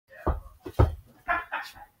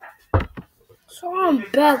So I'm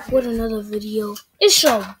back with another video. It's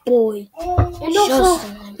your boy. And also,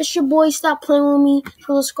 it's your boy, Stop Playing With Me.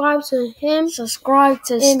 So subscribe to him. Subscribe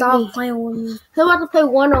to Stop Playing With Me. He's about to play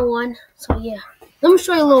 1-on-1. So yeah. Let me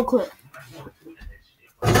show you a little clip.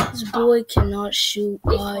 This boy cannot shoot,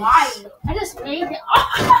 guys. I just made it.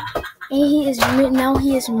 And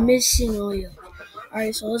he is missing Leo.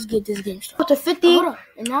 Alright, so let's get this game started. Up to 50. Hold on.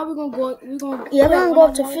 And now we're gonna go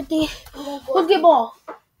up to 50. Let's get ball.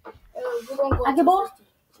 I get ball?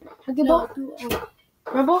 I get ball?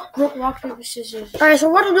 My ball? Rock, paper, scissors. Alright,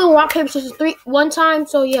 so we're gonna do rock, paper, scissors one time.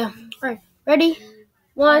 So yeah. Alright, ready?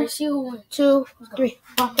 One, see who wins. 2, 3.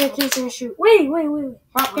 Rock, paper, scissors, and shoot. Wait.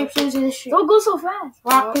 Rock, paper, scissors, and shoot. Don't go so fast.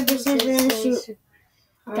 Rock, paper, scissors, and shoot.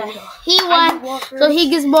 Okay. He won, so he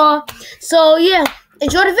gets ball. So yeah,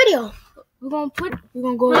 enjoy the video. We're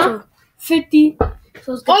gonna go to 50.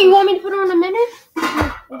 So you want me to put it on a minute?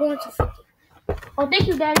 We're going to 50. Oh, thank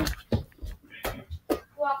you, Daddy.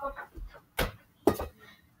 Welcome.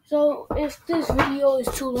 So if this video is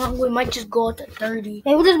too long, we might just go up to 30.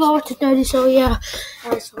 Yeah, we'll just go up to 30. So yeah.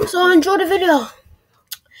 Alright, so enjoy the video.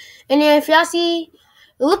 And then if y'all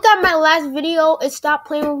look at my last video. It Stop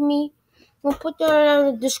Playing With Me. We'll put that in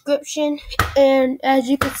the description. And as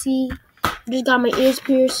you can see, I just got my ears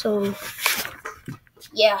pierced. So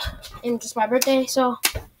yeah, and it's my birthday. So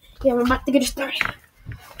yeah, we're about to get it started.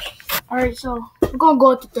 Alright, so we're gonna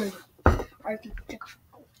go up to 30. Alright,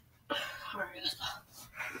 let's go.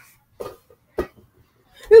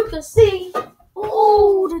 You can see.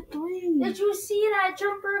 Oh, the 3. Did you see that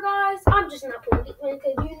jumper, guys? I'm just not putting it in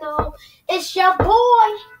because you know it's your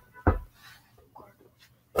boy.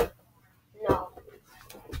 No.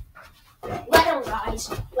 Let him, guys.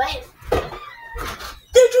 Let him.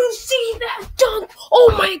 Did you see that dunk?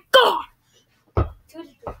 Oh my god!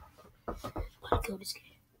 Let's go this game.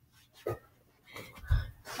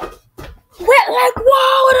 Wet like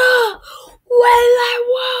water! Wet like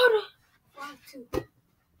water! 5-2.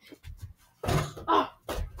 Oh.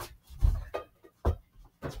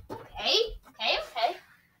 Okay.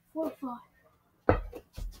 4-5. Get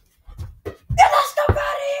that stuff out of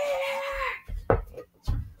here!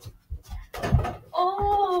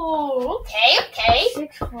 Oh, okay.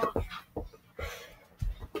 6-4.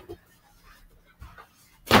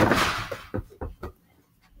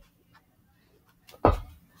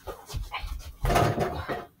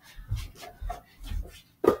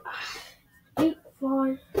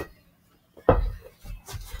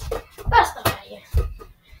 That's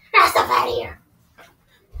stuff out of here.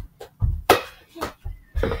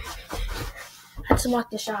 Let's mark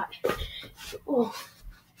the shot. Oh.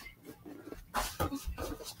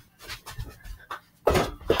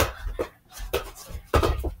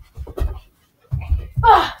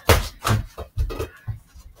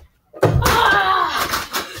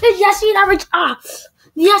 Did y'all see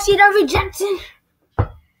that rejection?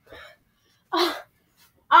 Oh.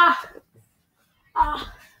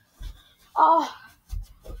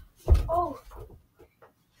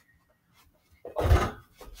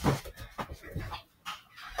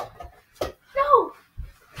 No.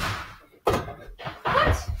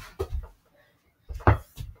 What?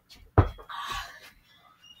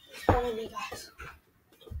 Finally, guys.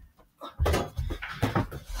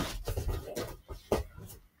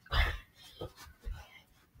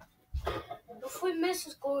 If we miss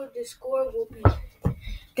the score will be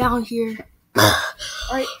down here.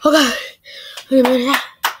 Alright. Okay. Wait a minute.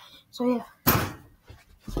 So yeah.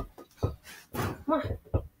 Come on.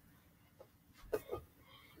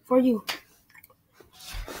 For you,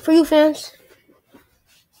 fans.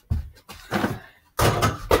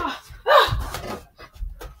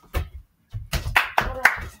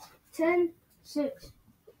 10-6.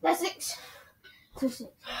 That's 6. 6.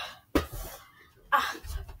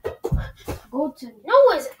 Goaltender. No, I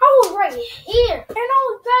was right here. And I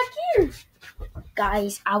was back here.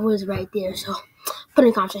 Guys, I was right there. So put in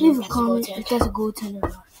the comments leave a comment if that's a goaltender.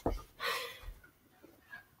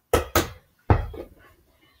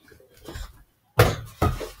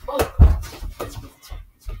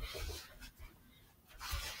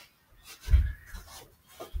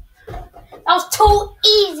 That was too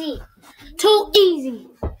easy.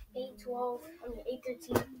 8-12.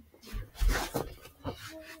 8-13.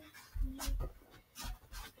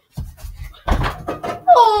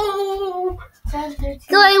 Oh,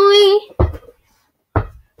 10-13.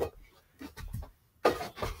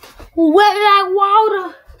 Wet like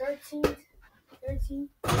water. 13.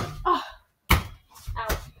 Oh.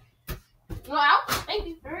 Out. No, out. Thank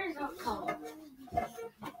you. There is no color.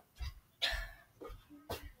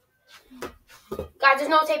 Guys, there's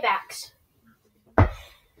no tape backs.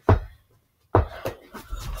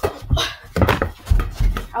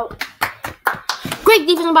 great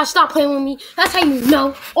defense. I'm about to stop playing with me. That's how you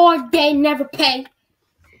know. All day, never pay.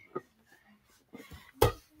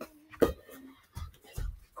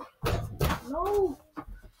 No.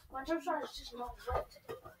 My jump shot is just not right.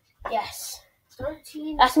 Yes.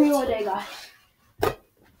 13. That's me all day, guys.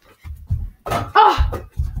 Ah!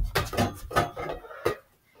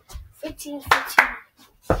 15.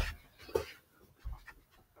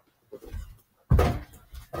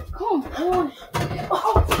 Come on.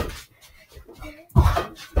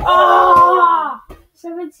 Ah!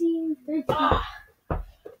 17, 13. Ah!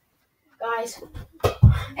 Guys.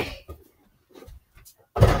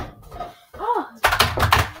 Oh.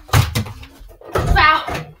 Foul.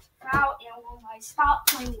 Foul and 1 by stop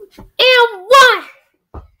playing with you. And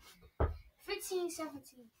 1. 15, 17.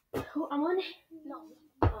 Who, I'm on it? No.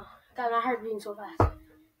 Oh, God, my heart beating so fast.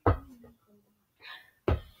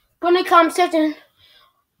 Put in the comment section,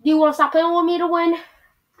 do you want to stop playing with me to win?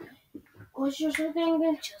 What's your thing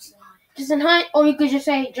again? Justin Hunt, or you could just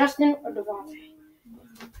say Justin or Devontae.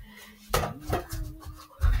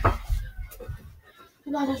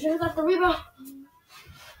 I just got the rebound.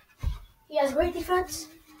 He has great defense,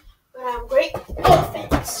 but I have great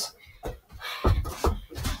offense.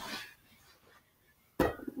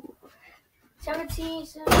 17.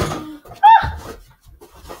 Ah!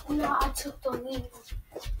 No, I took the lead.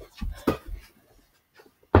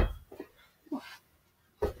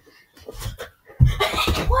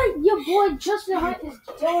 What? Your boy Justin Hunt is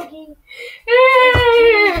jogging.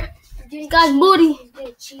 Got booty. He's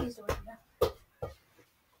getting cheese right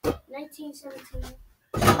now. 19, 17.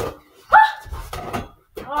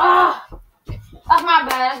 Ah! That's my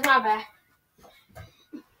bad.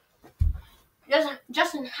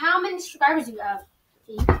 Justin, how many subscribers do you have?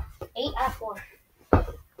 8 out of 4.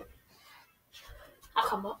 I'll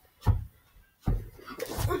come up.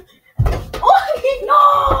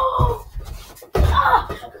 Oh, no! Ah!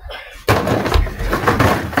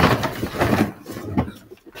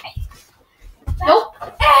 Nope.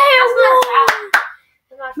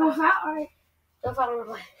 No foul. Alright. No foul on the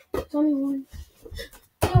play. 21.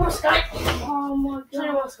 21 Scott. Oh my god.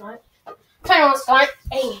 21 Scott. 21 Scott.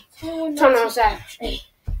 Hey. 21 Savage. Hey.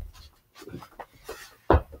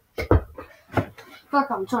 Fuck,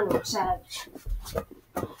 I'm 21 Savage.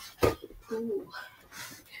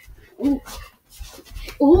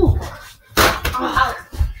 Ooh.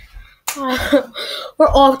 We're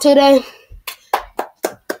off today.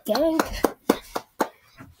 Dang.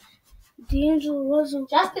 D'Angelo Russell.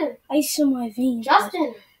 Justin. Ice in my veins.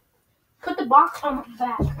 Justin. Put the box on my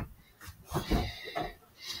back.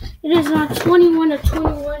 It is not 21 to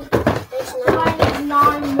 21. It's I need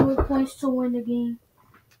 9 more points to win the game.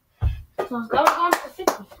 So Now we're going to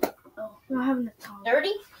 50. oh, we're having a time. 30?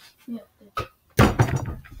 Yeah.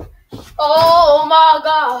 Oh my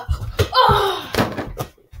god. Oh.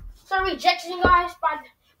 Some rejection, guys,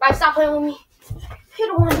 by stop playing with me. You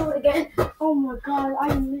don't want to do it again. Oh my god,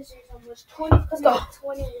 I miss it so much. 20. Let's go.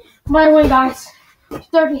 21. By the way, guys,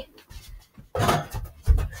 30. Let's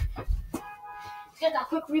get that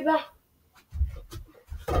quick rebound.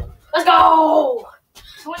 Let's go.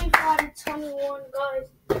 25 to 21,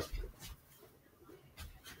 guys.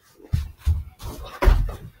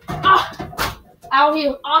 Ah, out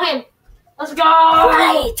here, on him. Let's go.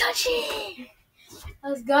 Right, touch it.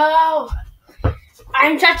 Let's go.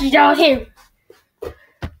 I'm touching down him.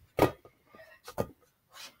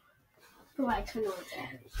 Like 21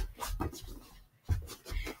 Savage.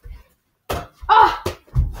 Ah!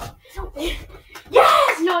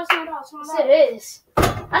 Yes! No, it's not out. It's not Yes, out. it is.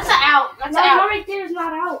 That's an out. That's No, an out. right there is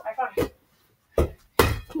not out. I got it.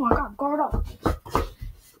 Oh my god, guard up.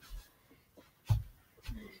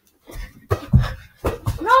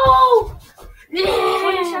 No!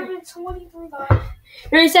 27, 23, guys.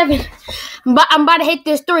 37. I'm about to hit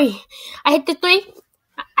this 3. I hit the 3.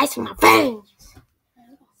 Ice in my veins.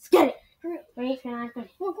 Let's get it. 3, 9, 30.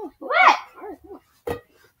 What?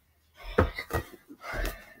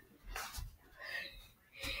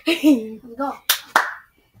 Let's go.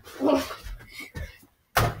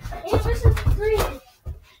 Hey, this is 3.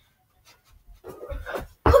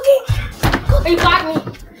 Cookie. He blocked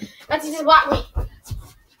me. That's just blocked me.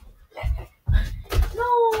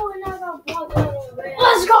 No, and I got blocked out of the red.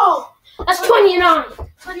 Let's go. That's 29.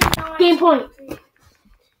 29. Game point.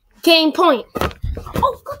 Game point.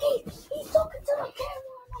 Oh, Cookie! He's talking to the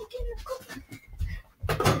camera. I'm getting a cookie.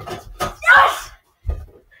 Yes!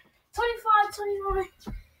 25, 29.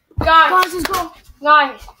 Guys, Guys, let's go.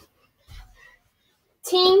 guys.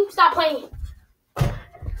 Team, stop playing.